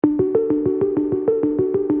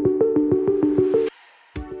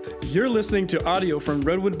You're listening to audio from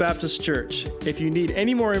Redwood Baptist Church. If you need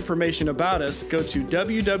any more information about us, go to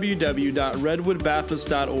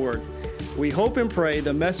www.redwoodbaptist.org. We hope and pray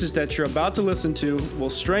the message that you're about to listen to will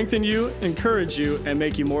strengthen you, encourage you, and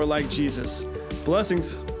make you more like Jesus.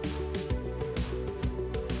 Blessings.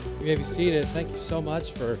 You may be seated. Thank you so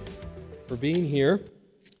much for being here.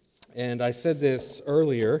 And I said this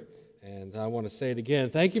earlier, and I want to say it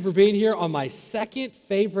again. Thank you for being here on my second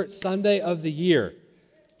favorite Sunday of the year.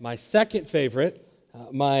 My second favorite.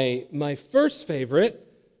 My first favorite.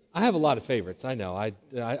 I have a lot of favorites. I know.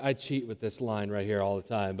 I cheat with this line right here all the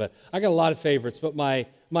time, but I got a lot of favorites. But my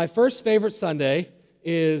first favorite Sunday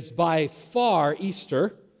is by far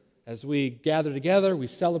Easter. As we gather together, we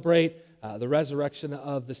celebrate the resurrection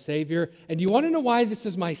of the Savior. And you want to know why this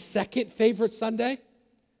is my second favorite Sunday?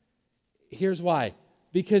 Here's why.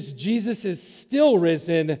 Because Jesus is still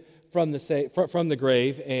risen from the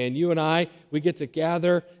grave, and you and I, we get to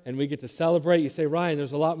gather and we get to celebrate. You say, Ryan,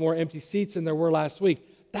 there's a lot more empty seats than there were last week.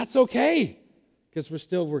 That's okay, because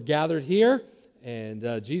we're gathered here,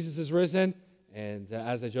 and Jesus is risen. And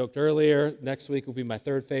as I joked earlier, next week will be my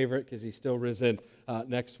third favorite because he's still risen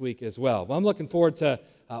next week as well. Well, I'm looking forward to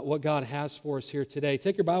what God has for us here today.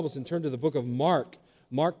 Take your Bibles and turn to the book of Mark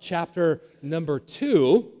chapter number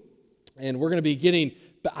 2, and we're going to be getting.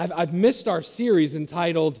 I've missed our series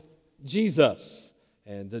entitled Jesus,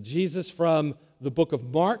 and Jesus from the book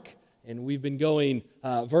of Mark, and we've been going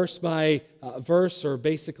verse by verse, or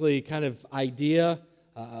basically kind of idea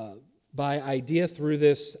by idea through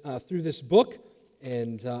this book,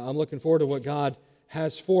 and I'm looking forward to what God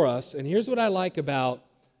has for us. And here's what I like about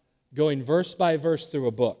going verse by verse through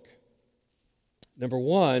a book. Number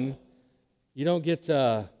one, you don't get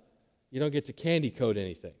to candy coat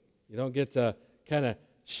anything. You don't get to kind of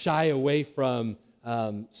shy away from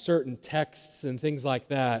certain texts and things like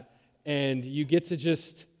that, and you get to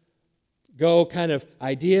just go kind of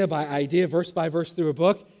idea by idea, verse by verse through a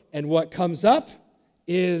book, and what comes up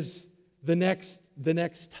is the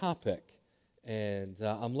next topic. And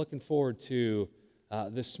I'm looking forward to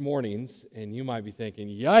this morning's, and you might be thinking,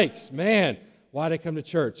 yikes, man, why'd I come to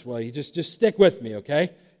church? Well, you just stick with me,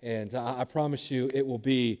 okay? And I promise you it will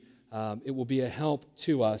be a help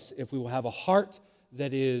to us if we will have a heart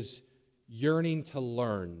that is yearning to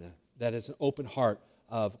learn, that is an open heart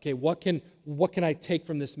of, okay, what can I take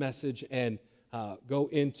from this message and go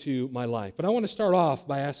into my life? But I want to start off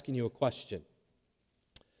by asking you a question.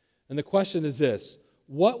 And the question is this: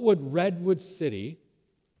 what would Redwood City,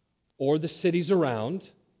 or the cities around,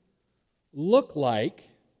 look like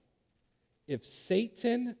if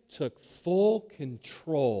Satan took full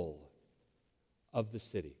control of the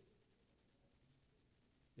city?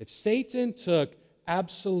 If Satan took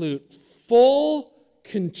absolute full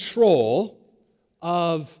control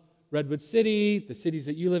of Redwood City, the cities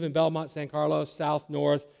that you live in, Belmont, San Carlos, south,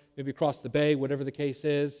 north, maybe across the bay, whatever the case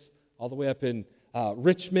is, all the way up in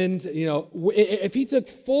Richmond, if he took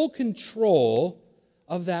full control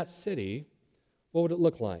of that city, what would it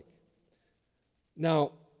look like?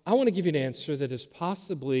 Now, I want to give you an answer that is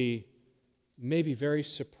possibly maybe very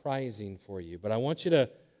surprising for you, but I want you to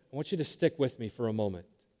stick with me for a moment.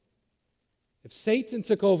 If Satan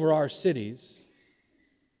took over our cities,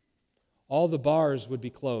 all the bars would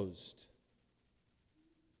be closed.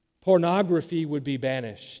 Pornography would be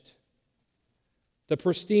banished. The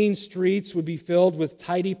pristine streets would be filled with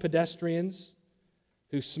tidy pedestrians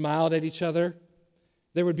who smiled at each other.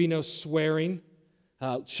 There would be no swearing.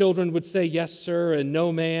 Children would say yes, sir, and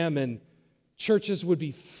no, ma'am, and churches would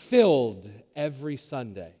be filled every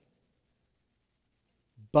Sunday.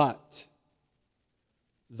 But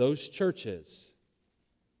those churches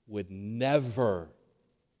would never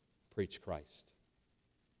preach Christ.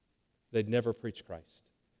 They'd never preach Christ.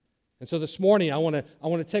 And so this morning, I want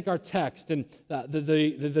to take our text, and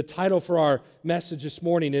the title for our message this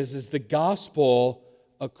morning is the gospel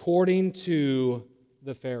according to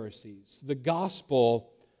the Pharisees. The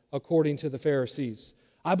gospel according to the Pharisees.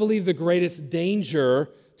 I believe the greatest danger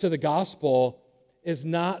to the gospel is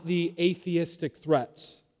not the atheistic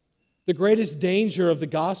threats. The greatest danger of the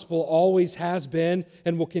gospel always has been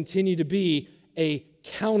and will continue to be a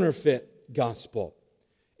counterfeit gospel.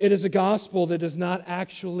 It is a gospel that does not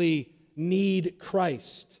actually need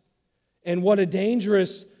Christ. And what's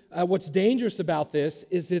dangerous about this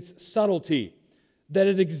is its subtlety, that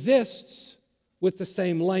it exists with the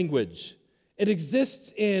same language. It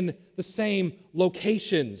exists in the same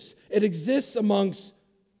locations. It exists amongst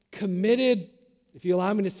committed, if you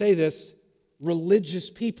allow me to say this, religious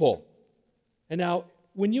people. And now,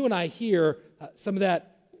 when you and I hear some of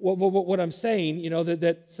that, what I'm saying,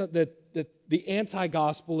 that the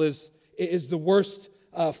anti-gospel is the worst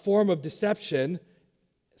form of deception,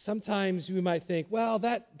 sometimes we might think, well,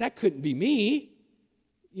 that couldn't be me.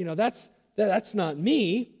 That's not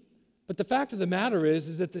me. But the fact of the matter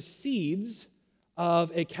is that the seeds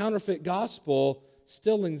of a counterfeit gospel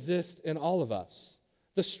still exist in all of us.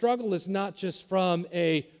 The struggle is not just from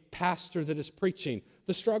a pastor that is preaching.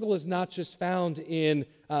 The struggle is not just found in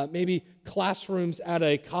maybe classrooms at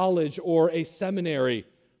a college or a seminary.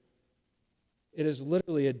 It is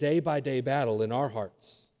literally a day-by-day battle in our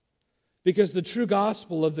hearts. Because the true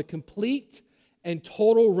gospel of the complete and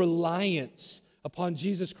total reliance upon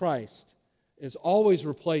Jesus Christ is always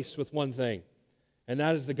replaced with one thing, and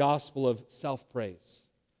that is the gospel of self-praise.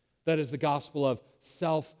 That is the gospel of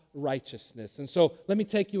self-righteousness. And so let me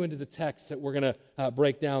take you into the text that we're going to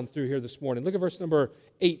break down through here this morning. Look at verse number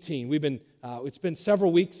 18. It's been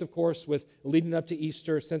several weeks, of course, with leading up to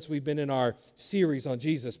Easter since we've been in our series on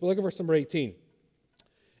Jesus. But look at verse number 18.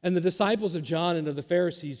 And the disciples of John and of the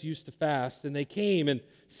Pharisees used to fast, and they came and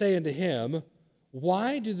say unto him,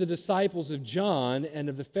 Why do the disciples of John and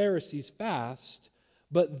of the Pharisees fast,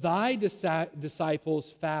 but thy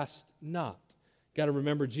disciples fast not? Got to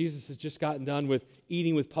remember, Jesus has just gotten done with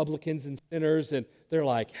eating with publicans and sinners, and they're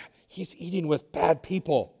like, he's eating with bad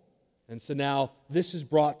people. And so now this is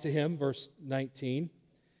brought to him, verse 19.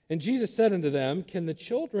 And Jesus said unto them, Can the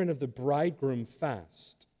children of the bridegroom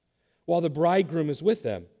fast, while the bridegroom is with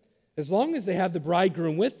them? As long as they have the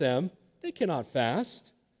bridegroom with them, they cannot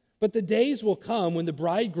fast. But the days will come when the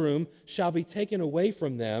bridegroom shall be taken away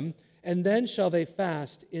from them, and then shall they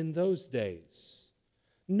fast in those days.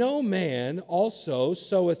 No man also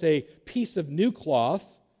seweth a piece of new cloth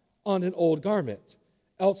on an old garment,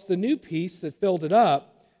 else the new piece that filled it up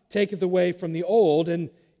taketh away from the old, and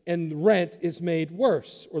rent is made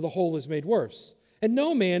worse, or the hole is made worse. And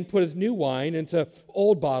no man putteth new wine into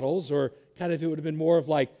old bottles, or kind of it would have been more of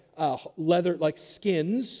like leather, like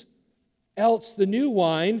skins, else the new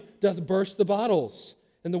wine doth burst the bottles,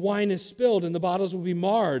 and the wine is spilled, and the bottles will be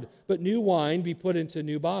marred, but new wine be put into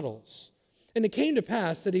new bottles. And it came to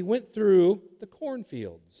pass that he went through the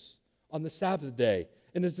cornfields on the Sabbath day.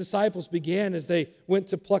 And his disciples began as they went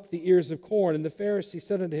to pluck the ears of corn. And the Pharisees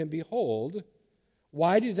said unto him, Behold,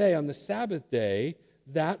 why do they on the Sabbath day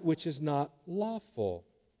that which is not lawful?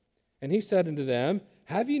 And he said unto them,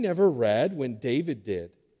 Have ye never read when David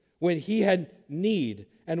did, when he had need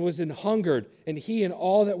and was an hungered, and he and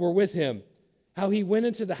all that were with him, how he went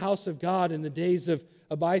into the house of God in the days of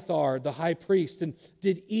Abiathar the high priest, and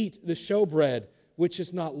did eat the showbread, which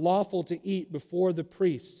is not lawful to eat before the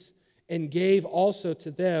priests, and gave also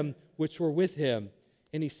to them which were with him.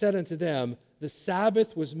 And he said unto them, The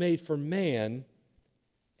Sabbath was made for man,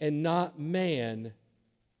 and not man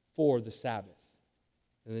for the Sabbath.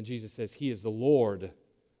 And then Jesus says, He is the Lord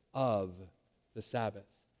of the Sabbath.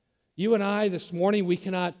 You and I this morning, we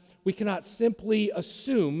cannot simply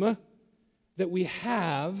assume that we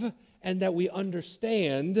have and that we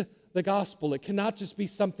understand the gospel. It cannot just be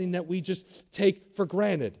something that we just take for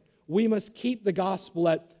granted. We must keep the gospel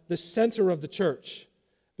at the center of the church,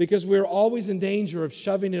 because we're always in danger of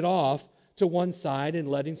shoving it off to one side and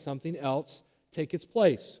letting something else take its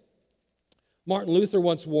place. Martin Luther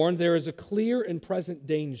once warned, there is a clear and present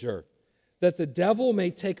danger that the devil may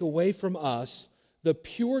take away from us the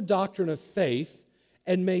pure doctrine of faith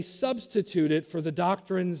and may substitute it for the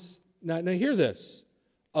doctrines, now hear this,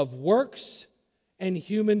 of works and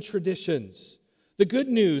human traditions. The good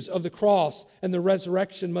news of the cross and the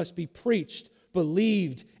resurrection must be preached,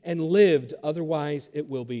 believed, and lived, otherwise it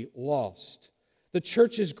will be lost. The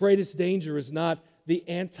church's greatest danger is not the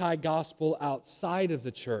anti-gospel outside of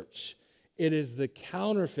the church. It is the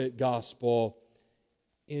counterfeit gospel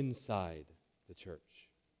inside the church.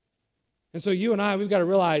 And so you and I, we've got to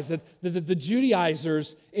realize that the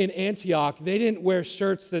Judaizers in Antioch, they didn't wear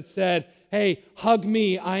shirts that said, Hey, hug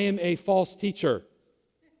me, I am a false teacher.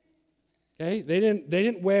 Okay? They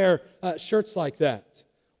didn't wear shirts like that.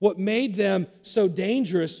 What made them so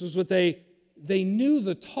dangerous was what they knew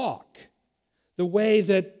the talk, the way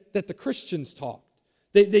that the Christians talked.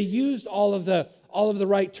 They used all of the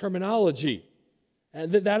right terminology.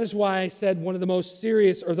 And that is why I said one of the most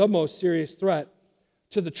serious, or the most serious threat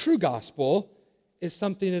to the true gospel is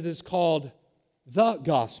something that is called the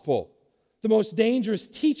gospel. The most dangerous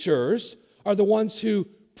teachers are the ones who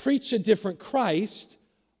preach a different Christ,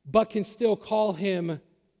 but can still call him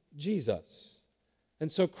Jesus.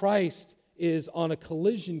 And so Christ is on a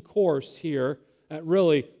collision course here,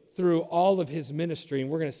 really through all of his ministry. And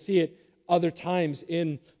we're going to see it other times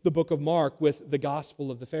in the book of Mark with the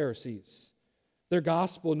gospel of the Pharisees. Their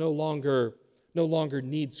gospel no longer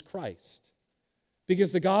needs Christ.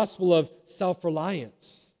 Because the gospel of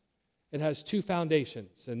self-reliance It has two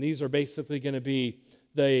foundations, and these are basically going to be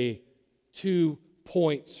the 2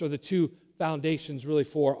 points or the 2 foundations really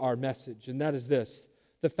for our message, and that is this: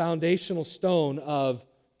 the foundational stone of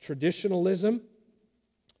traditionalism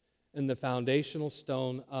and the foundational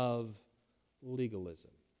stone of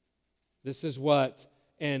legalism. This is what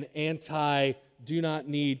an anti-do not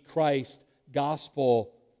need Christ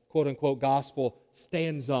gospel, quote-unquote gospel,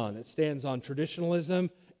 stands on. It stands on traditionalism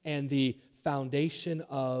and the foundation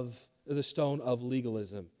of the stone of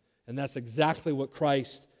legalism. And that's exactly what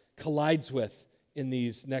Christ collides with in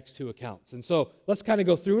these next 2 accounts. And so let's kind of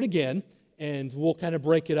go through it again, and we'll kind of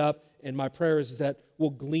break it up. And my prayer is that we'll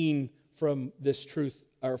glean from this truth,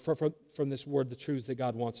 or from this word, the truths that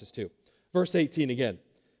God wants us to. Verse 18 again.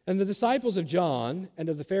 And the disciples of John and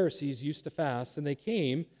of the Pharisees used to fast, and they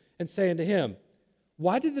came and say unto him,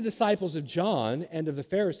 Why did the disciples of John and of the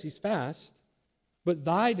Pharisees fast, but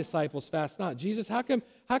thy disciples fast not? Jesus, how come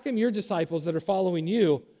your disciples that are following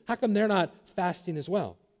you, how come they're not fasting as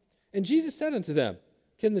well? And Jesus said unto them,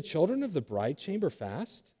 Can the children of the bride chamber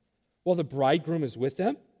fast, while the bridegroom is with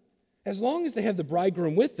them? As long as they have the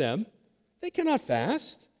bridegroom with them, they cannot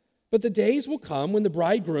fast. But the days will come when the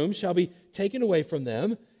bridegroom shall be taken away from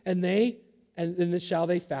them, and then shall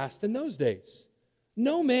they fast in those days.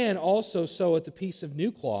 No man also seweth a piece of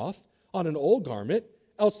new cloth on an old garment,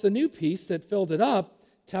 else the new piece that filled it up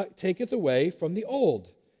taketh away from the old,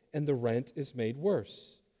 and the rent is made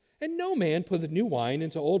worse. And no man putteth new wine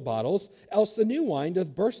into old bottles, else the new wine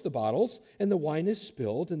doth burst the bottles, and the wine is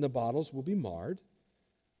spilled, and the bottles will be marred.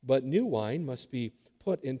 But new wine must be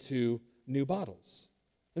put into new bottles.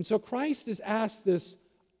 And so Christ is asked this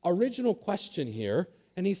original question here,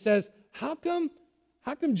 and he says, how come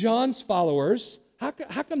John's followers, how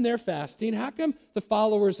come they're fasting? How come the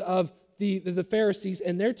followers of the Pharisees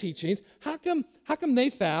and their teachings, how come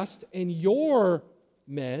they fast and your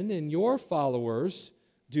men and your followers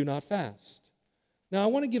do not fast? Now, I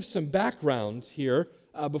want to give some background here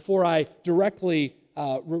before I directly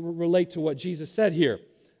relate to what Jesus said here.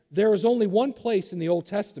 There is only one place in the Old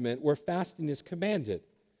Testament where fasting is commanded,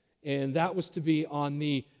 and that was to be on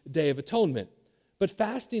the Day of Atonement. But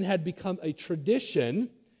fasting had become a tradition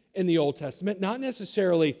in the Old Testament, not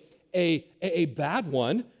necessarily a bad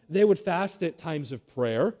one. They would fast at times of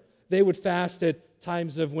prayer. They would fast at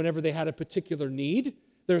times of whenever they had a particular need.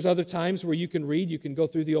 There's other times where you can go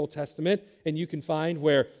through the Old Testament, and you can find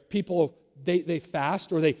where people, they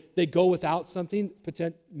fast or they go without something,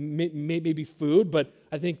 maybe food, but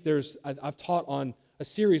I think I've taught on a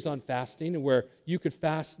series on fasting where you could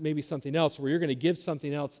fast maybe something else, where you're going to give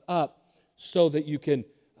something else up so that you can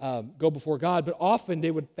go before God. But often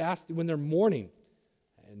they would fast when they're mourning.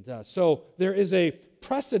 And so there is a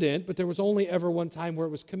precedent, but there was only ever one time where it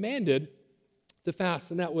was commanded to fast,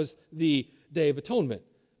 and that was the Day of Atonement.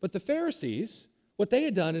 But the Pharisees, what they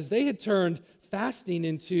had done is they had turned fasting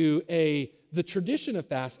into the tradition of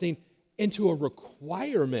fasting into a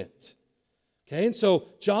requirement. Okay, and so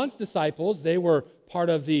John's disciples, they were part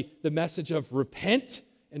of the message of repent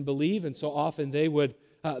and believe, and so often they would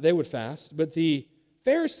fast. But the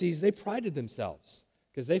Pharisees, they prided themselves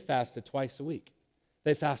because they fasted twice a week.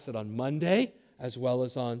 They fasted on Monday as well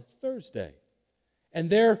as on Thursday. And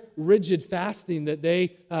their rigid fasting that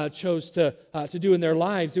they chose to do in their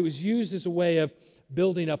lives, it was used as a way of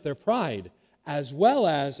building up their pride, as well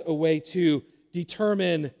as a way to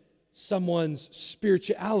determine someone's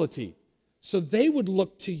spirituality. So they would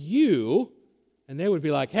look to you, and they would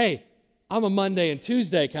be like, hey, I'm a Monday and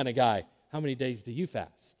Tuesday kind of guy. How many days do you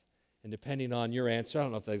fast? And depending on your answer, I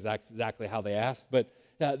don't know if that's exactly how they asked, but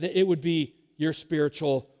it would be you're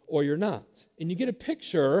spiritual or you're not. And you get a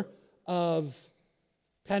picture of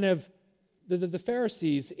kind of the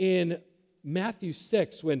Pharisees in Matthew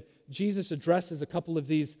 6 when Jesus addresses a couple of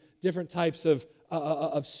these different types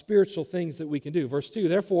of spiritual things that we can do. Verse 2,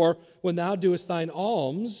 Therefore, when thou doest thine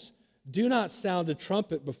alms, do not sound a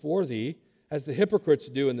trumpet before thee, as the hypocrites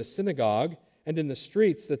do in the synagogue and in the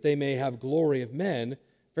streets, that they may have glory of men.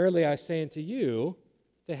 Verily I say unto you,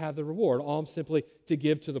 they have the reward. Alms simply to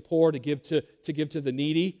give to the poor, to give to the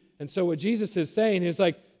needy. And so what Jesus is saying is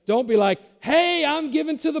like, don't be like, hey, I'm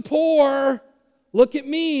giving to the poor. Look at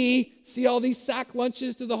me. See all these sack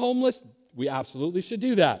lunches to the homeless? We absolutely should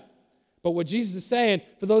do that. But what Jesus is saying,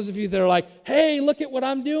 for those of you that are like, hey, look at what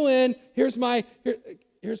I'm doing. Here's my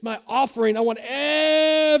offering. I want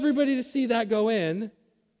everybody to see that go in.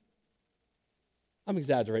 I'm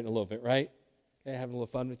exaggerating a little bit, right? Okay, having a little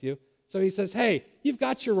fun with you. So he says, hey, you've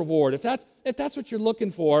got your reward. If that's what you're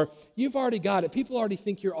looking for, you've already got it. People already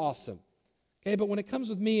think you're awesome. Okay, but when it comes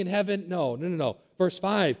with me in heaven, no. Verse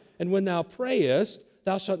 5, And when thou prayest,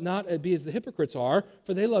 thou shalt not be as the hypocrites are,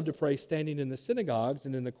 for they love to pray standing in the synagogues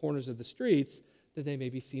and in the corners of the streets, that they may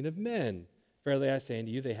be seen of men. Verily I say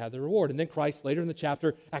unto you, they have their reward. And then Christ later in the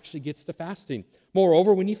chapter actually gets to fasting.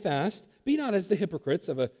 Moreover, when ye fast, be not as the hypocrites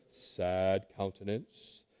of a sad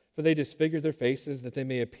countenance, for they disfigure their faces, that they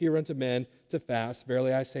may appear unto men to fast.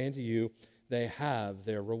 Verily I say unto you, they have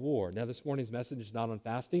their reward. Now, this morning's message is not on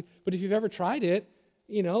fasting, but if you've ever tried it,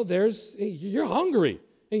 you're hungry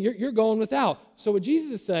and you're going without. So what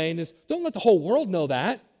Jesus is saying is, don't let the whole world know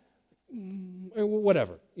that. Or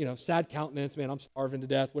whatever, sad countenance, man, I'm starving to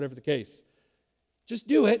death, whatever the case. Just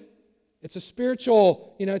do it. It's a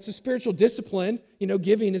spiritual, it's a spiritual discipline.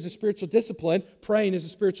 Giving is a spiritual discipline. Praying is a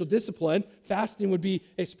spiritual discipline. Fasting would be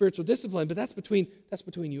a spiritual discipline, but that's between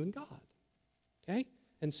you and God. Okay?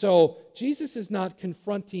 And so Jesus is not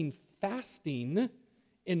confronting fasting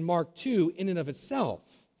in Mark 2 in and of itself.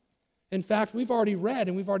 In fact, we've already read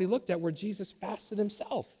and we've already looked at where Jesus fasted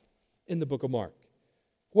himself in the book of Mark.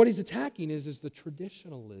 What he's attacking is the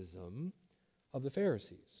traditionalism of the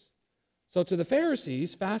Pharisees. So to the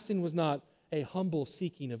Pharisees, fasting was not a humble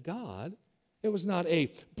seeking of God. It was not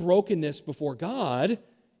a brokenness before God.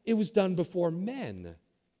 It was done before men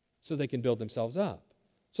so they can build themselves up.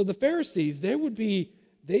 So the Pharisees, they'd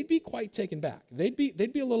be quite taken back. They'd be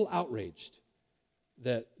a little outraged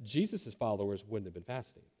that Jesus' followers wouldn't have been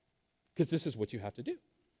fasting, because this is what you have to do.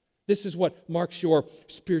 This is what marks your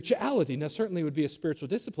spirituality. Now, certainly it would be a spiritual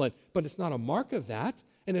discipline, but it's not a mark of that.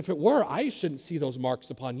 And if it were, I shouldn't see those marks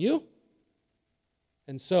upon you.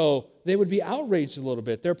 And so they would be outraged a little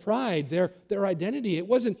bit. Their pride, their identity, it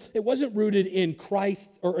wasn't rooted in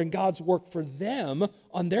Christ or in God's work for them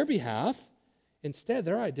on their behalf. Instead,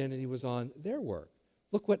 their identity was on their work.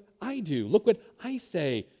 Look what I do. Look what I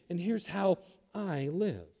say. And here's how I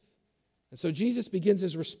live. And so Jesus begins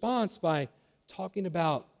his response by talking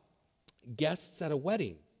about guests at a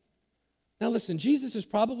wedding. Now listen, Jesus is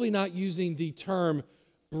probably not using the term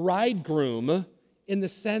bridegroom in the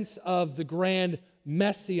sense of the grand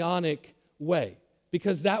messianic way,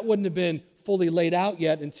 because that wouldn't have been fully laid out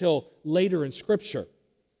yet until later in Scripture.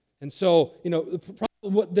 And so,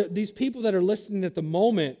 these people that are listening at the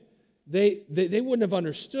moment, they wouldn't have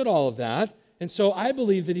understood all of that. And so I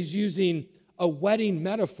believe that he's using a wedding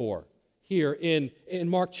metaphor here in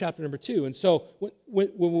Mark chapter number 2. And so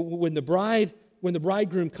when the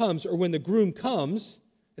bridegroom comes, or when the groom comes,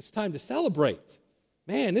 it's time to celebrate.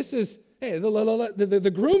 Man,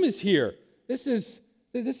 the groom is here. This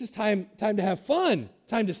is time to have fun,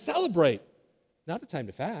 time to celebrate, not a time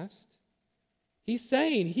to fast. He's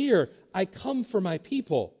saying here, I come for my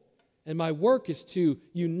people, and my work is to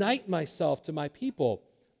unite myself to my people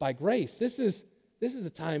by grace. This is a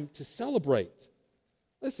time to celebrate.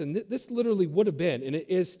 Listen, this literally would have been, and it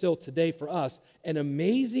is still today for us, an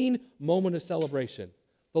amazing moment of celebration.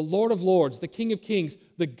 The Lord of Lords, the King of Kings,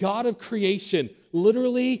 the God of creation,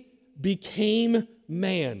 literally became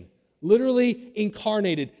man, literally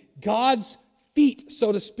incarnated. God's feet,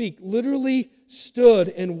 so to speak, literally stood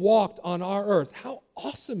and walked on our earth. How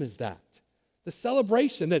awesome is that? The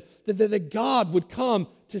celebration that God would come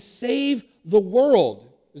to save the world.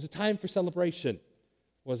 It was a time for celebration. It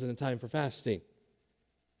wasn't a time for fasting.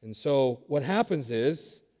 And so what happens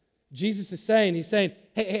is, Jesus is saying,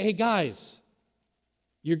 hey guys,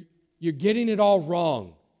 you're getting it all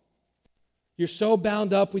wrong. You're so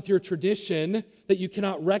bound up with your tradition that you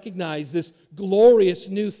cannot recognize this glorious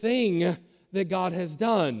new thing that God has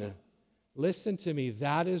done. Listen to me,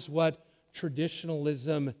 that is what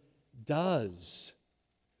traditionalism does.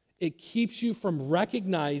 It keeps you from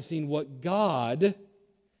recognizing what God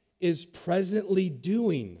is presently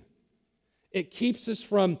doing. It keeps us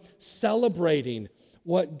from celebrating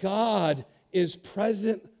what God is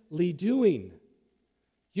presently doing.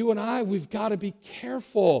 You and I, we've got to be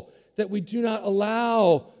careful that we do not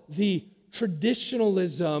allow the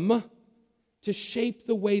traditionalism to shape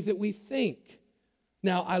the way that we think.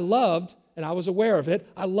 Now, I loved, and I was aware of it,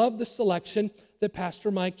 I loved the selection that Pastor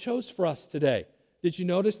Mike chose for us today. Did you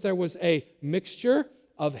notice there was a mixture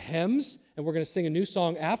of hymns, and we're going to sing a new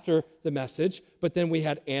song after the message, but then we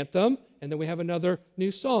had anthem, and then we have another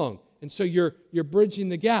new song. And so you're bridging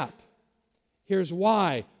the gap. Here's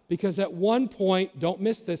why. Because at one point, don't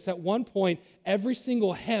miss this, at one point, every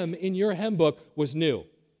single hymn in your hymn book was new.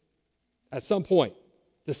 At some point,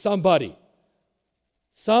 to somebody.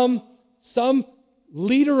 Some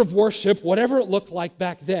leader of worship, whatever it looked like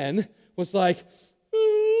back then, was like,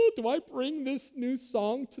 do I bring this new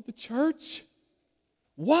song to the church?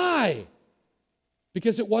 Why?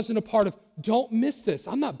 Because it wasn't a part of, don't miss this.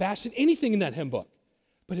 I'm not bashing anything in that hymn book.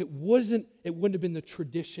 But it wouldn't have been the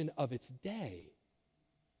tradition of its day.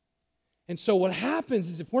 And so what happens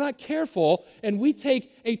is if we're not careful and we take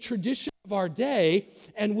a tradition of our day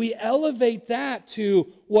and we elevate that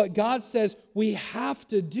to what God says we have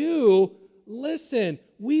to do, listen,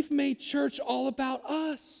 we've made church all about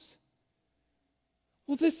us.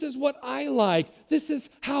 Well, this is what I like. This is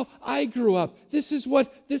how I grew up. This is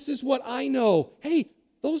what I know. Hey,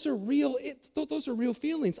 those are real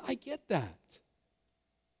feelings. I get that.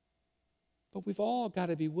 But we've all got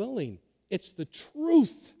to be willing. It's the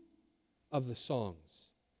truth of the songs.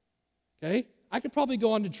 Okay? I could probably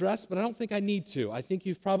go on to dress, but I don't think I need to. I think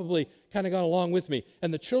you've probably kind of gone along with me.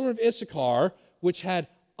 And the children of Issachar, which had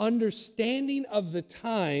understanding of the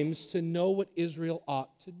times to know what Israel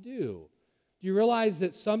ought to do. Do you realize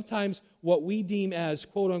that sometimes what we deem as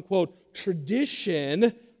quote-unquote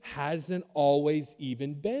tradition hasn't always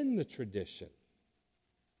even been the tradition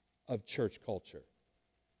of church culture?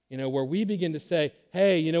 Where we begin to say,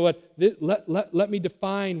 hey, you know what, let me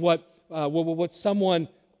define what someone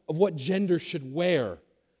of what gender should wear.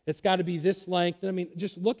 It's got to be this length. I mean,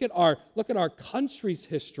 just look at our country's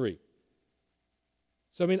history.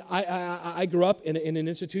 So, I mean, I grew up in an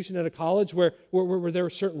institution at a college where there were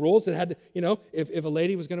certain rules that had to, if a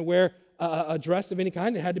lady was going to wear a dress of any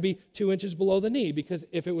kind, it had to be 2 inches below the knee, because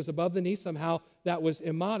if it was above the knee, somehow that was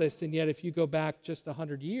immodest. And yet, if you go back just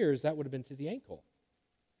 100 years, that would have been to the ankle.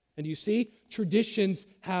 And you see, traditions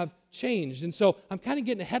have changed. And so I'm kind of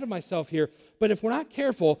getting ahead of myself here. But if we're not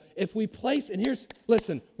careful, if we place, and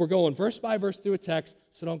listen, we're going verse by verse through a text,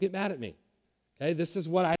 so don't get mad at me. Okay, this is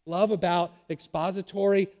what I love about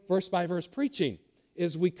expository verse by verse preaching,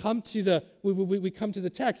 is we come to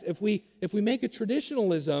the text. If we make a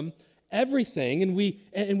traditionalism everything and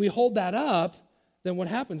we hold that up, then what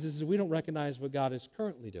happens is we don't recognize what God is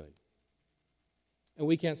currently doing. And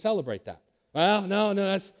we can't celebrate that. Well, no,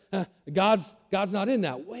 that's God's not in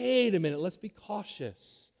that. Wait a minute, let's be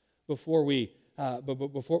cautious before we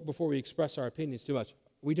express our opinions too much.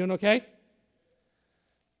 Are we doing okay?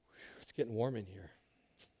 It's getting warm in here.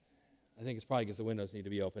 I think it's probably because the windows need to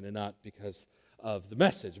be open and not because of the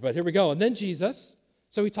message. But here we go. And then Jesus,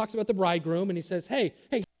 so he talks about the bridegroom and he says, hey,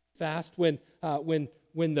 fast when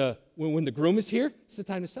the groom is here. It's the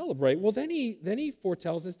time to celebrate. Well, then he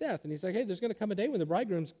foretells his death, and he's like, hey, there's going to come a day when the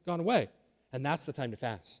bridegroom's gone away. And that's the time to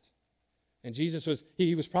fast. And Jesus was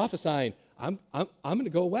prophesying, I'm going to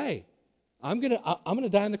go away. I'm going to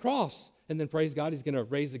die on the cross. And then praise God, he's going to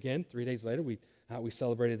raise again. 3 days later, we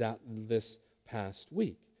celebrated that this past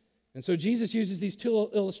week. And so Jesus uses these two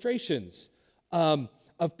illustrations of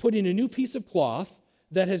putting a new piece of cloth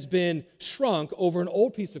that has been shrunk over an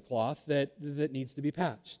old piece of cloth that needs to be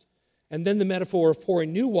patched. And then the metaphor of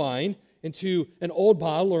pouring new wine into an old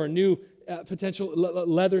bottle or a new potential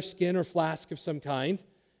leather skin or flask of some kind.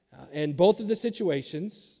 And both of the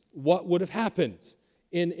situations, what would have happened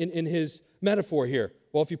in his metaphor here?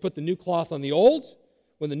 Well, if you put the new cloth on the old,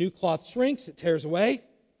 when the new cloth shrinks, it tears away,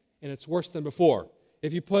 and it's worse than before.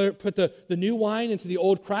 If you put the new wine into the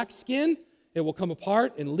old cracked skin, it will come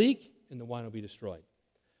apart and leak, and the wine will be destroyed.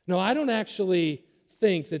 Now, I don't actually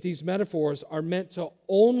think that these metaphors are meant to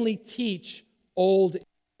only teach old and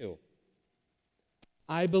new.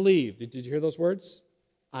 I believe, did you hear those words?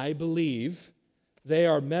 I believe they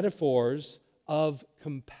are metaphors of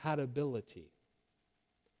compatibility.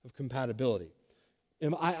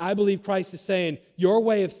 And I believe Christ is saying your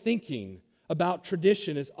way of thinking about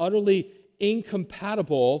tradition is utterly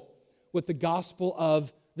incompatible with the gospel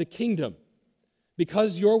of the kingdom,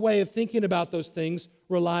 because your way of thinking about those things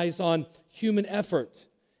relies on human effort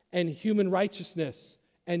and human righteousness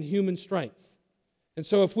and human strength. And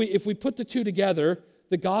so if we put the two together,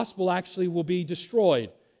 the gospel actually will be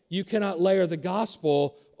destroyed. You cannot layer the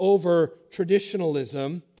gospel over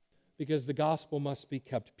traditionalism, because the gospel must be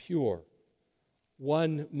kept pure.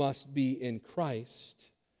 One must be in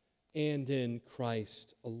Christ and in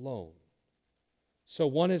Christ alone. So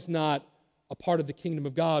one is not a part of the kingdom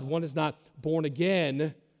of God. One is not born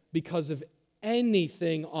again because of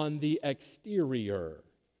anything on the exterior.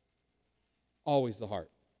 Always the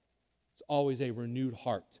heart. It's always a renewed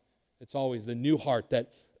heart. It's always the new heart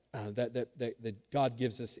that God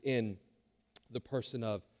gives us in the person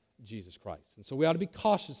of Jesus Christ. And so we ought to be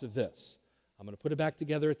cautious of this. I'm going to put it back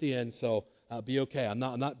together at the end, so be okay. I'm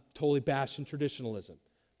not totally bashing traditionalism,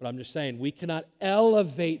 but I'm just saying we cannot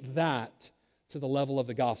elevate that to the level of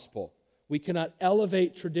the gospel. We cannot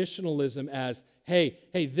elevate traditionalism as, hey,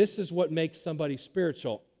 this is what makes somebody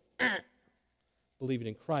spiritual. Believing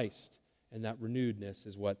in Christ and that renewedness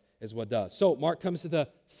is what does. So Mark comes to the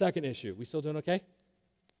second issue. We still doing okay?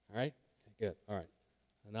 All right? Good. All right.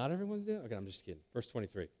 Not everyone's doing? Okay, I'm just kidding. Verse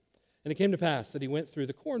 23. And it came to pass that he went through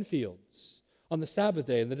the cornfields on the Sabbath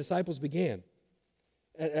day, and the disciples began,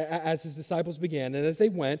 as his disciples began, and as they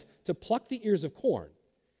went to pluck the ears of corn.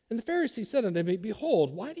 And the Pharisees said unto him,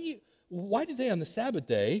 Behold, why do they on the Sabbath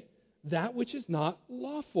day that which is not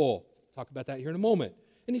lawful? Talk about that here in a moment.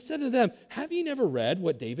 And he said to them, Have ye never read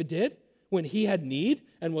what David did when he had need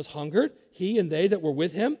and was hungered, he and they that were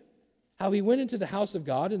with him? How he went into the house of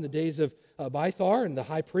God in the days of Abiathar and the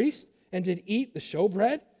high priest, and did eat the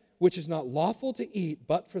showbread, which is not lawful to eat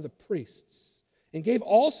but for the priests, and gave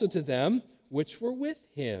also to them which were with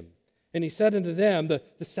him. And he said unto them, the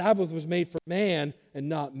Sabbath was made for man, and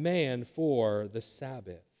not man for the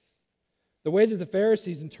Sabbath. The way that the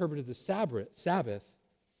Pharisees interpreted the Sabbath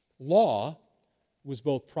law was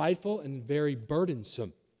both prideful and very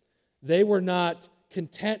burdensome. They were not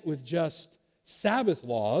content with just Sabbath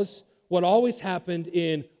laws. What always happened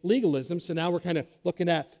in legalism, so now we're kind of looking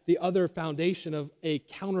at the other foundation of a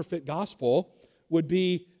counterfeit gospel, would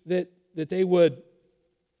be that they would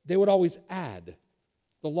always add.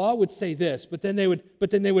 The law would say this, but then they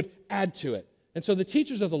would add to it. And so the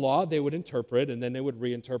teachers of the law, they would interpret, and then they would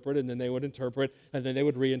reinterpret, and then they would interpret, and then they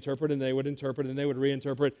would reinterpret, and they would interpret, and they would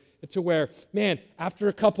reinterpret, to where, man, after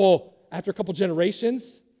a couple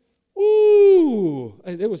generations,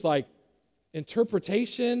 it was like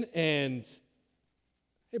interpretation and,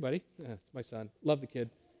 hey, buddy, yeah, it's my son. Love the kid,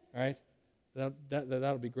 all right?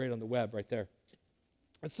 That'll be great on the web right there.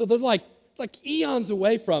 And so they're like eons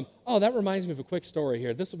away from, that reminds me of a quick story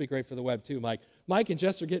here. This will be great for the web too, Mike. Mike and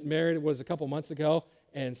Jess are getting married. It was a couple months ago,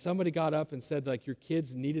 and somebody got up and said, your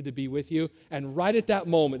kids needed to be with you. And right at that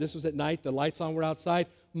moment, this was at night, the lights on were outside,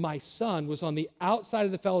 my son was on the outside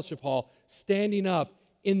of the fellowship hall, standing up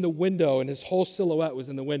in the window, and his whole silhouette was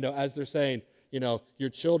in the window as they're saying, your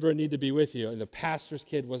children need to be with you. And the pastor's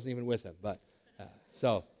kid wasn't even with him. But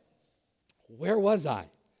so where was I?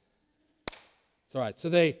 It's all right. So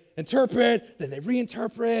they interpret, then they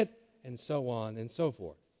reinterpret, and so on and so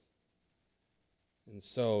forth. And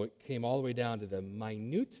so it came all the way down to the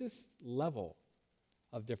minutest level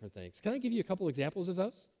of different things. Can I give you a couple examples of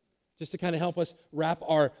those? Just to kind of help us wrap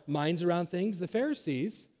our minds around things. The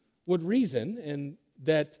Pharisees would reason and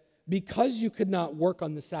that because you could not work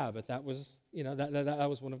on the Sabbath, that was, that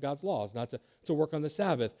was one of God's laws, not to work on the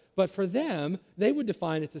Sabbath. But for them, they would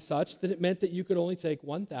define it as such that it meant that you could only take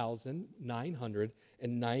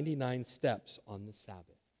 1,999 steps on the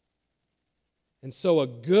Sabbath. And so a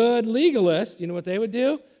good legalist, you know what they would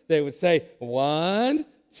do? They would say 1,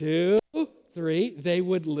 2, 3. They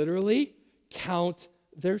would literally count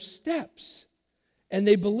their steps. And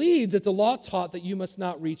they believed that the law taught that you must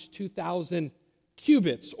not reach 2,000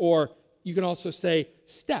 cubits, or you can also say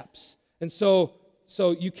steps. And so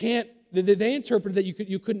you can't, they interpreted that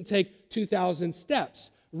you couldn't take 2,000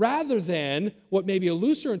 steps. Rather than what maybe a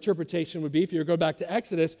looser interpretation would be, if you go back to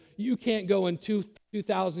Exodus, you can't go in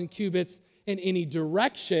 2,000 cubits in any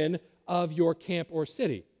direction of your camp or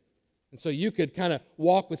city. And so you could kind of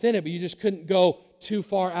walk within it, but you just couldn't go too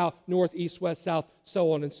far out, north, east, west, south,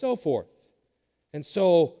 so on and so forth. And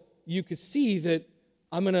so you could see that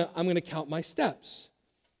I'm gonna count my steps.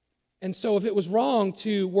 And so if it was wrong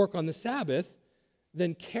to work on the Sabbath,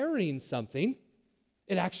 then carrying something,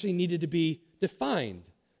 it actually needed to be defined.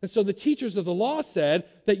 And so the teachers of the law said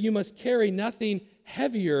that you must carry nothing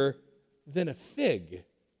heavier than a fig.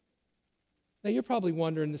 Now you're probably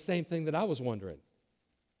wondering the same thing that I was wondering.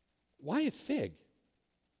 Why a fig?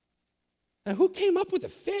 Now who came up with a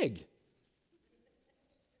fig?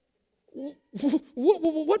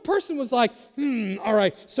 What person was like, all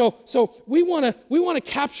right, so we want to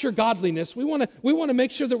capture godliness. We want to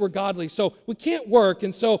make sure that we're godly. So we can't work,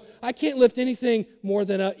 and so I can't lift anything more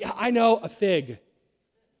than a fig.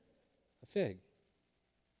 A fig.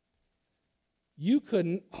 You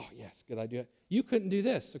couldn't, good idea. You couldn't do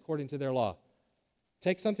this according to their law.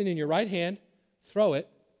 Take something in your right hand, throw it,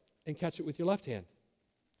 and catch it with your left hand.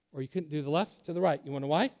 Or you couldn't do the left to the right. You want to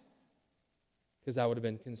know why? Because that would have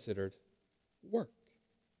been considered work.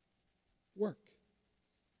 Work.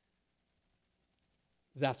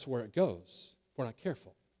 That's where it goes if we're not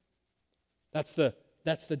careful. That's the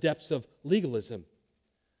depths of legalism.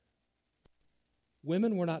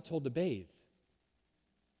 Women were not told to bathe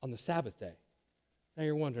on the Sabbath day. Now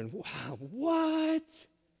you're wondering, wow, what?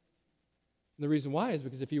 And the reason why is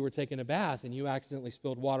because if you were taking a bath and you accidentally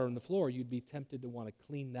spilled water on the floor, you'd be tempted to want to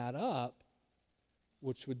clean that up,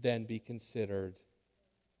 which would then be considered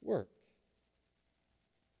work.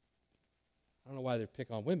 I don't know why they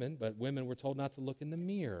pick on women, but women were told not to look in the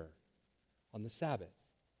mirror on the Sabbath.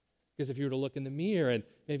 Because if you were to look in the mirror and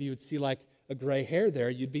maybe you would see like a gray hair there,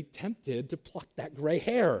 you'd be tempted to pluck that gray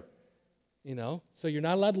hair. So you're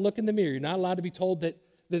not allowed to look in the mirror. You're not allowed to be told that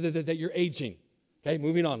that you're aging. Okay,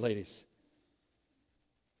 moving on, ladies.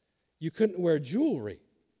 You couldn't wear jewelry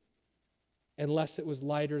unless it was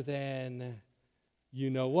lighter than, you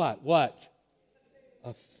know what? What?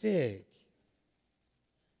 A fig.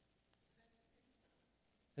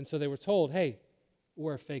 And so they were told, hey,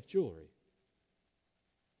 wear fake jewelry.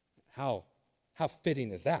 How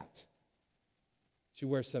fitting is that? You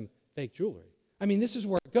wear some fake jewelry. I mean, this is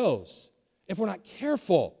where it goes. If we're not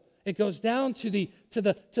careful, it goes down to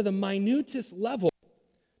the minutest level.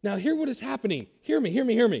 Now, hear what is happening. Hear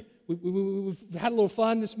me. We've had a little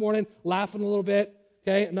fun this morning, laughing a little bit.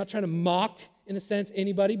 Okay, I'm not trying to mock, in a sense,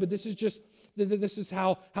 anybody, but this is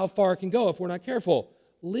how far it can go if we're not careful.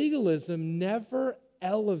 Legalism never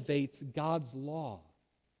elevates God's law.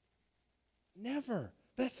 Never.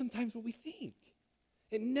 That's sometimes what we think.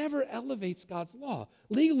 It never elevates God's law.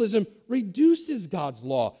 Legalism reduces God's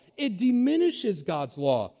law. It diminishes God's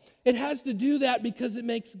law. It has to do that because it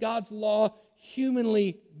makes God's law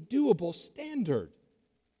humanly doable standard.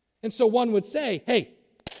 And so one would say, hey,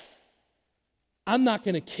 I'm not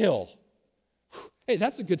going to kill. Hey,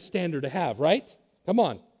 that's a good standard to have, right? Come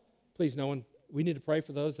on. Please, no one. We need to pray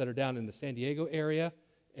for those that are down in the San Diego area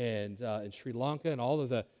and in Sri Lanka and all of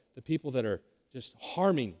the people that are just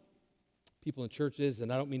harming people in churches,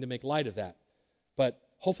 and I don't mean to make light of that. But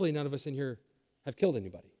hopefully none of us in here have killed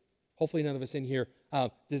anybody. Hopefully none of us in here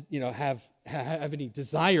have any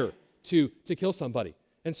desire to kill somebody.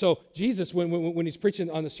 And so Jesus, when he's preaching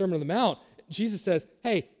on the Sermon on the Mount, Jesus says,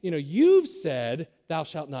 hey, you've said thou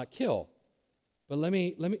shalt not kill. But let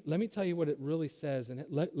me tell you what it really says, and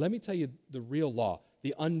let me tell you the real law.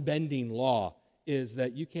 The unbending law is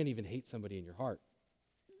that you can't even hate somebody in your heart.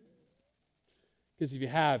 Because if you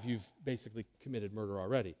have, you've basically committed murder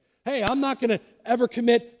already. Hey, I'm not going to ever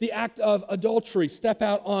commit the act of adultery, step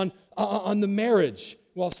out on the marriage.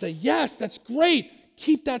 Well, I'll say, yes, that's great.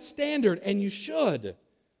 Keep that standard, and you should.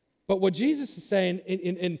 But what Jesus is saying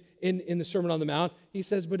in the Sermon on the Mount, he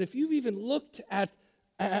says, but if you've even looked at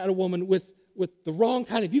a woman with the wrong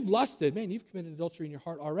kind of, you've lusted, man, you've committed adultery in your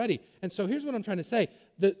heart already. And so here's what I'm trying to say.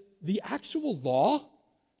 The actual law,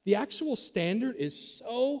 the actual standard is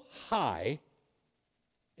so high,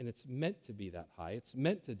 and it's meant to be that high. It's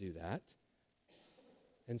meant to do that.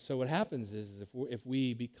 And so what happens is if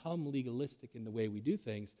we become legalistic in the way we do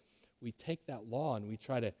things, we take that law and we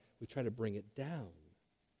try to bring it down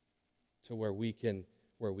to where we can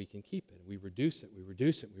keep it. We reduce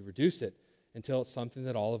it until it's something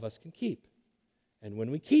that all of us can keep. And when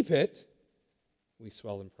we keep it, we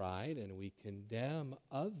swell in pride and we condemn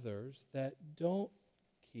others that don't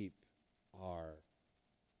keep our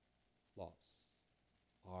laws,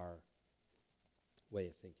 our way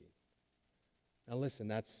of thinking. Now listen,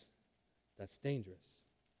 that's dangerous.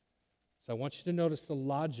 So I want you to notice the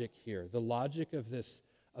logic here, the logic of this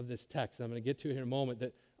text. I'm going to get to it in a moment.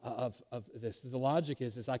 That of this, the logic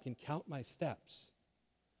is I can count my steps,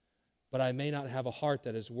 but I may not have a heart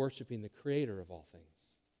that is worshiping the Creator of all things.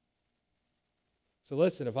 So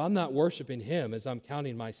listen, if I'm not worshiping Him as I'm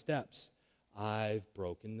counting my steps, I've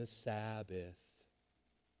broken the Sabbath.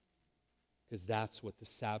 Because that's what the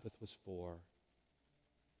Sabbath was for.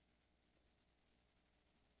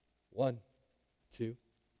 1, 2,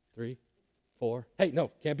 3, 4. Hey,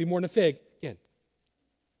 no, can't be more than a fig. Again,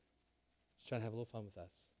 just trying to have a little fun with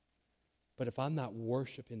us. But if I'm not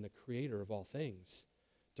worshiping the Creator of all things,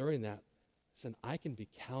 during that, listen, I can be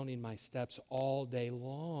counting my steps all day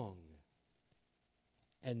long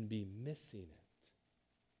and be missing it.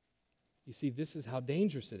 You see, this is how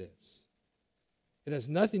dangerous it is. It has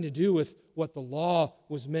nothing to do with what the law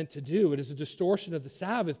was meant to do. It is a distortion of the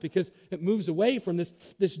Sabbath because it moves away from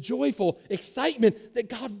this joyful excitement that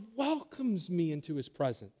God welcomes me into His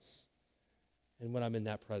presence. And when I'm in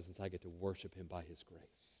that presence, I get to worship Him by His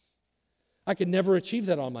grace. I could never achieve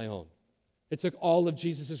that on my own. It took all of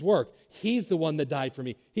Jesus' work. He's the one that died for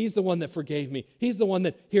me. He's the one that forgave me. He's the one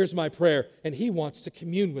that hears my prayer, and He wants to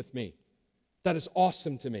commune with me. That is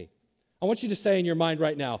awesome to me. I want you to say in your mind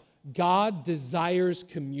right now, God desires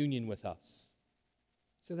communion with us.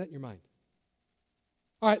 Say that in your mind.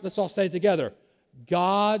 All right, let's all say it together.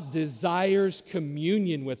 God desires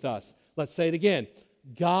communion with us. Let's say it again.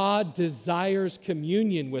 God desires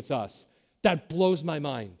communion with us. That blows my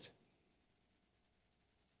mind.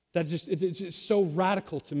 It's just so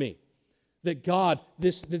radical to me that God,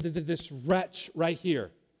 this wretch right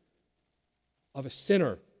here of a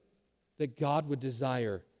sinner, that God would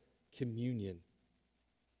desire communion.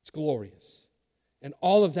 It's glorious. And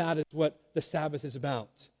all of that is what the Sabbath is about.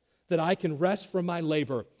 That I can rest from my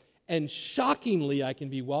labor, and shockingly I can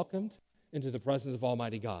be welcomed into the presence of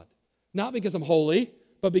Almighty God. Not because I'm holy,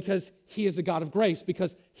 but because he is a God of grace,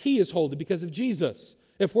 because he is holy, because of Jesus.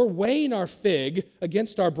 If we're weighing our fig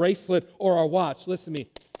against our bracelet or our watch, listen to me,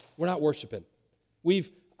 we're not worshiping.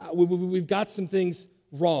 We've got some things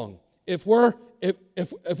wrong. If we're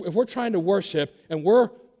trying to worship and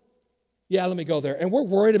let me go there, and we're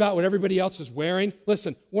worried about what everybody else is wearing,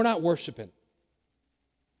 listen, we're not worshiping.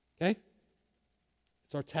 Okay?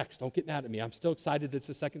 It's our text. Don't get mad at me. I'm still excited that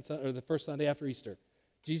it's the first Sunday after Easter.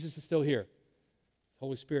 Jesus is still here. The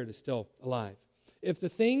Holy Spirit is still alive. If the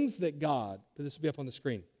things that God, this will be up on the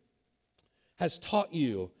screen, has taught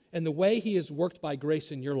you and the way he has worked by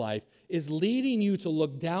grace in your life is leading you to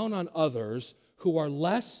look down on others who are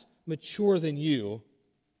less mature than you,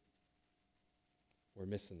 we're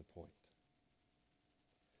missing the point.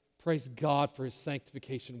 Praise God for his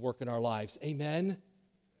sanctification work in our lives. Amen?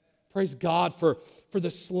 Praise God for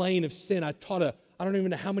the slaying of sin. I don't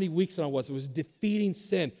even know how many weeks it was. It was defeating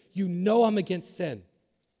sin. You know I'm against sin.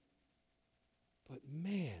 But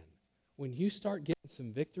man, when you start getting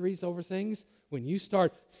some victories over things, when you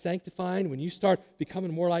start sanctifying, when you start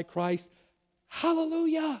becoming more like Christ,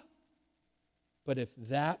 hallelujah! But if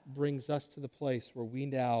that brings us to the place where we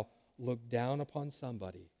now look down upon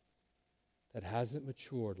somebody that hasn't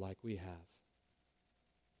matured like we have,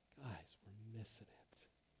 guys, we're missing it.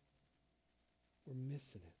 We're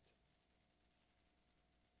missing it.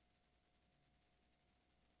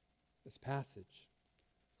 This passage,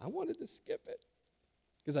 I wanted to skip it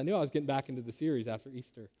because I knew I was getting back into the series after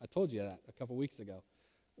Easter. I told you that a couple weeks ago.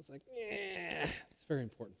 I was like, it's very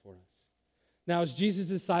important for us. Now, as Jesus'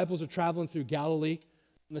 disciples are traveling through Galilee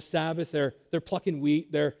on the Sabbath, they're plucking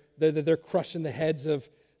wheat, they're crushing the heads of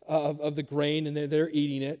the grain, and they're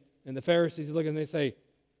eating it. And the Pharisees look and they say,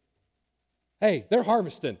 "Hey, they're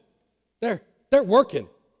harvesting, they're working,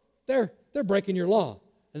 they're breaking your law."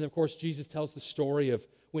 And of course, Jesus tells the story of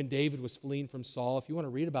when David was fleeing from Saul. If you want to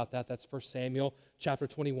read about that, that's 1 Samuel chapter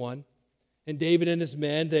 21. And David and his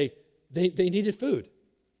men, they needed food.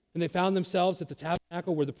 And they found themselves at the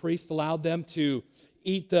tabernacle where the priest allowed them to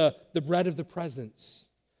eat the bread of the presence.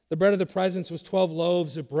 The bread of the presence was 12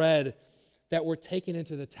 loaves of bread that were taken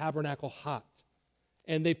into the tabernacle hot.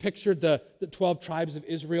 And they pictured the 12 tribes of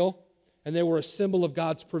Israel, and they were a symbol of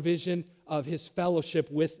God's provision of his fellowship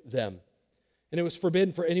with them. And it was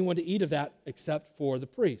forbidden for anyone to eat of that except for the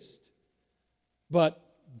priest. But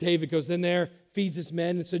David goes in there, feeds his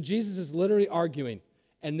men, and so Jesus is literally arguing,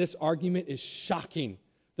 and this argument is shocking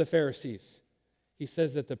the Pharisees. He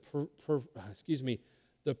says that the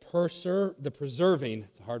preserving,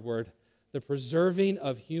 it's a hard word, the preserving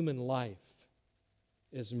of human life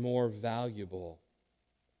is more valuable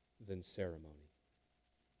than ceremony.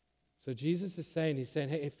 So Jesus is saying,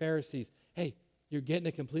 hey, Pharisees, hey, you're getting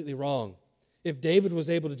it completely wrong. If David was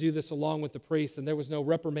able to do this along with the priests and there was no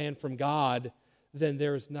reprimand from God, then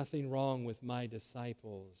there is nothing wrong with my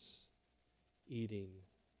disciples eating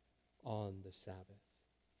on the Sabbath.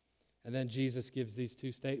 And then Jesus gives these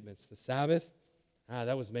two statements. The Sabbath,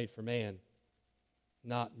 that was made for man,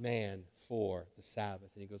 not man for the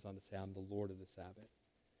Sabbath. And he goes on to say, I'm the Lord of the Sabbath.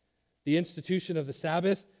 The institution of the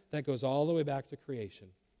Sabbath, that goes all the way back to creation.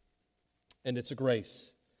 And it's a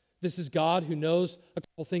grace. This is God who knows a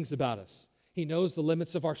couple things about us. He knows the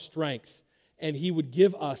limits of our strength. And he would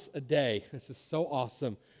give us a day, this is so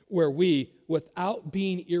awesome, where we, without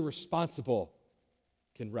being irresponsible,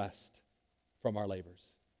 can rest from our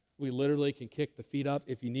labors. We literally can kick the feet up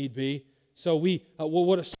if you need be. So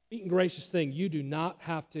what a sweet and gracious thing. You do not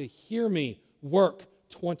have to hear me work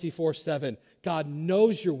 24/7. God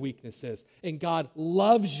knows your weaknesses, and God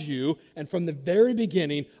loves you. And from the very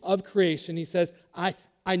beginning of creation, he says, I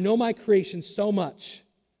know my creation so much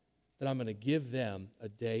that I'm going to give them a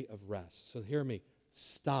day of rest. So hear me.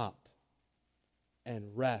 Stop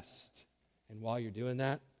and rest. And while you're doing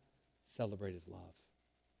that, celebrate his love.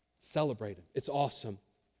 Celebrate him. It's awesome.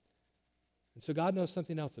 And so God knows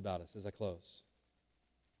something else about us as I close.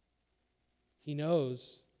 He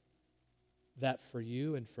knows that for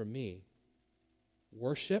you and for me,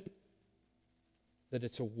 worship, that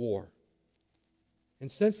it's a war.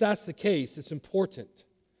 And since that's the case, it's important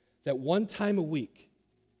that one time a week,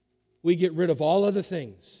 we get rid of all other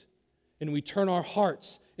things and we turn our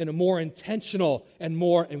hearts in a more intentional and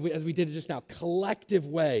more, as we did just now, collective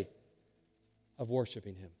way of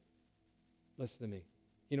worshiping him. Listen to me.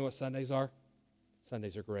 You know what Sundays are?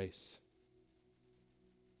 Sundays are grace.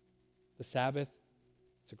 The Sabbath,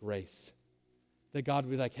 it's a grace. That God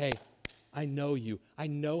would be like, hey, I know you. I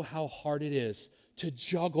know how hard it is to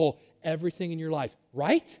juggle everything in your life,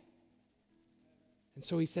 right? And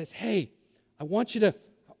so he says, hey, I want you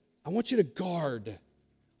to guard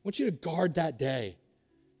that day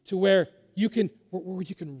to where you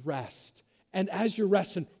can rest. And as you're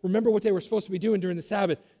resting, remember what they were supposed to be doing during the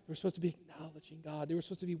Sabbath. They were supposed to be acknowledging God. They were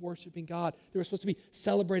supposed to be worshiping God. They were supposed to be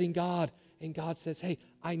celebrating God. And God says, hey,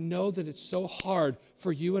 I know that it's so hard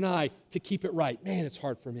for you and I to keep it right. Man, it's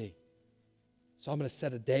hard for me. So I'm going to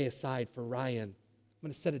set a day aside for Ryan. I'm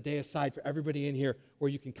going to set a day aside for everybody in here where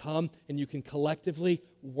you can come and you can collectively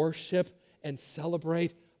worship and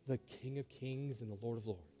celebrate the King of Kings and the Lord of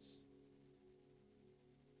Lords,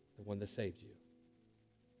 the one that saved you.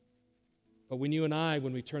 But when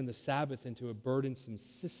we turn the Sabbath into a burdensome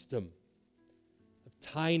system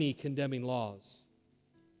of tiny condemning laws,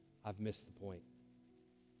 I've missed the point.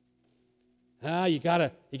 You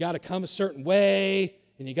gotta come a certain way,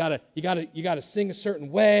 and you gotta sing a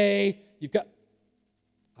certain way.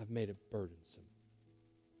 I've made it burdensome,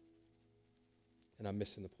 and I'm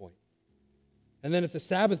missing the point. And then if the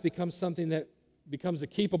Sabbath becomes something that becomes a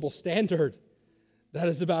keepable standard, that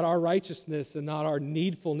is about our righteousness and not our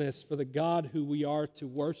needfulness for the God who we are to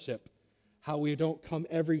worship. How we don't come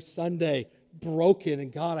every Sunday broken, and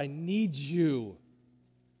God, I need you.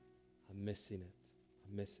 I'm missing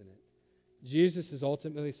it. Jesus is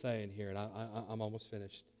ultimately saying here, and I'm almost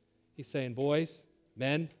finished. He's saying, boys,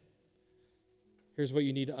 men, here's what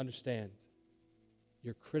you need to understand.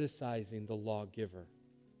 You're criticizing the lawgiver.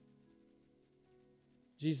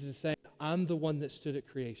 Jesus is saying, I'm the one that stood at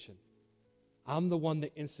creation. I'm the one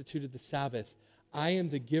that instituted the Sabbath. I am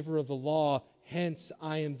the giver of the law, hence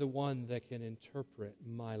I am the one that can interpret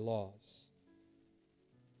my laws.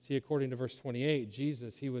 See, according to verse 28,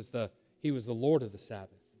 Jesus, he was the Lord of the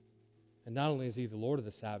Sabbath. And not only is he the Lord of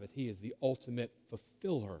the Sabbath, he is the ultimate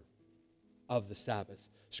fulfiller of the Sabbath.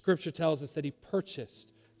 Scripture tells us that he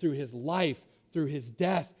purchased through his life, through his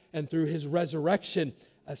death, and through his resurrection,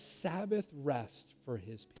 a Sabbath rest for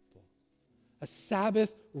his people. A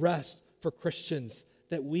Sabbath rest for Christians,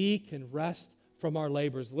 that we can rest from our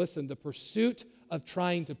labors. Listen, the pursuit of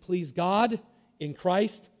trying to please God in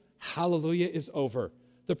Christ, hallelujah, is over.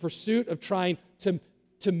 The pursuit of trying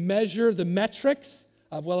to measure the metrics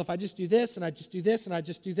of, well, if I just do this, and I just do this, and I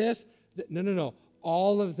just do this. No.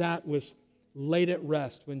 All of that was laid at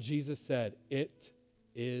rest when Jesus said, it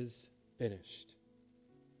is finished.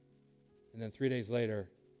 And then 3 days later,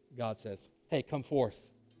 God says, hey, come forth.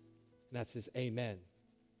 And that's his amen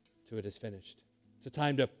to it is finished. It's a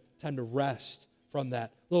time to rest from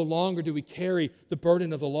that. No longer do we carry the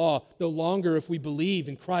burden of the law. No longer, if we believe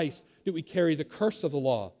in Christ, do we carry the curse of the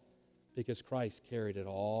law, because Christ carried it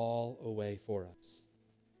all away for us.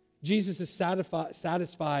 Jesus has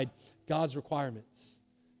satisfied God's requirements.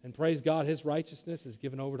 And praise God, his righteousness is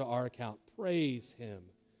given over to our account. Praise him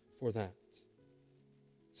for that.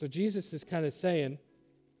 So Jesus is kind of saying,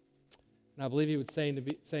 and I believe he would saying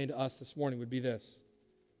to us this morning would be this: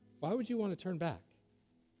 why would you want to turn back?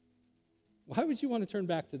 Why would you want to turn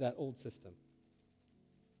back to that old system?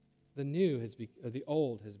 The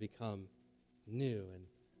old has become new, and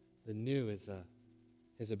the new is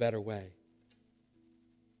a better way.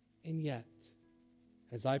 And yet,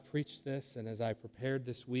 as I preached this and as I prepared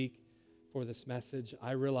this week for this message,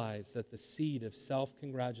 I realized that the seed of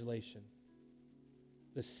self-congratulation,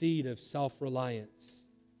 the seed of self-reliance,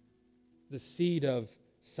 the seed of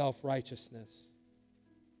self-righteousness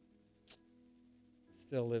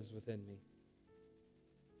still lives within me.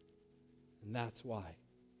 And that's why,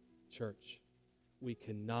 church, we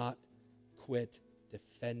cannot quit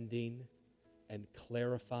defending and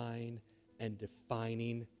clarifying and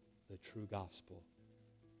defining the true gospel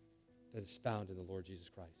that is found in the Lord Jesus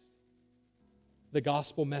Christ. The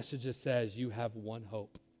gospel message that says you have one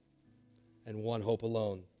hope and one hope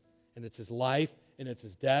alone. And it's his life, and it's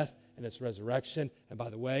his death, and it's resurrection. And by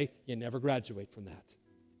the way, you never graduate from that.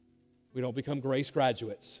 We don't become grace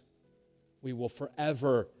graduates. We will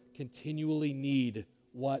forever continually need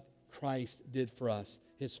what Christ did for us,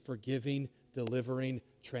 his forgiving, delivering,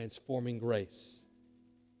 transforming grace.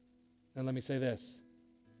 And let me say this: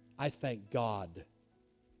 I thank God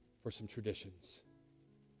for some traditions,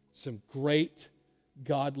 some great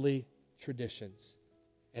godly traditions.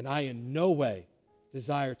 And I in no way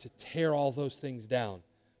desire to tear all those things down.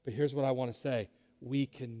 But here's what I want to say: we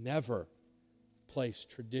can never place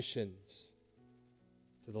traditions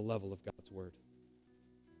to the level of God's Word.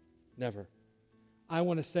 Never. I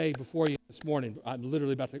want to say before you this morning, I'm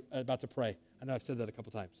literally about to pray. I know I've said that a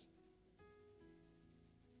couple times.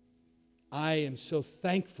 I am so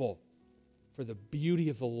thankful for the beauty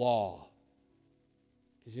of the law.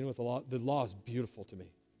 Because you know what the law is beautiful to me.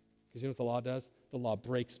 Because you know what the law does? The law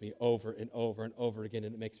breaks me over and over and over again,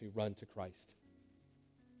 and it makes me run to Christ.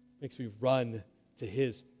 It makes me run to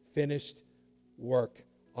his finished work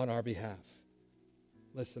on our behalf.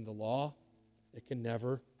 Listen, the law It can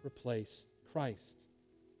never replace Christ.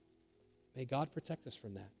 May God protect us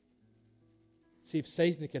from that. See, if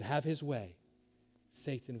Satan could have his way,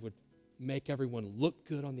 Satan would make everyone look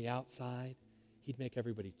good on the outside. He'd make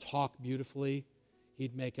everybody talk beautifully.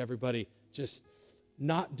 He'd make everybody just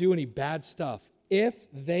not do any bad stuff if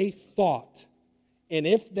they thought and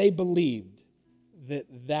if they believed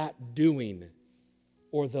that doing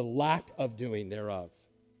or the lack of doing thereof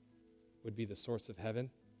would be the source of heaven.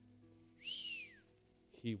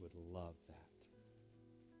 He would love that.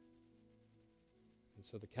 And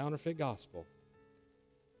so the counterfeit gospel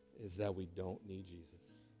is that we don't need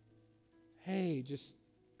Jesus. Hey, just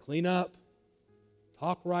clean up,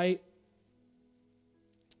 talk right.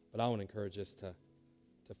 But I want to encourage us to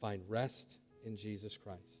find rest in Jesus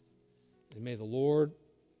Christ. And may the Lord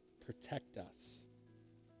protect us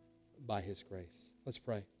by his grace. Let's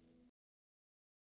pray.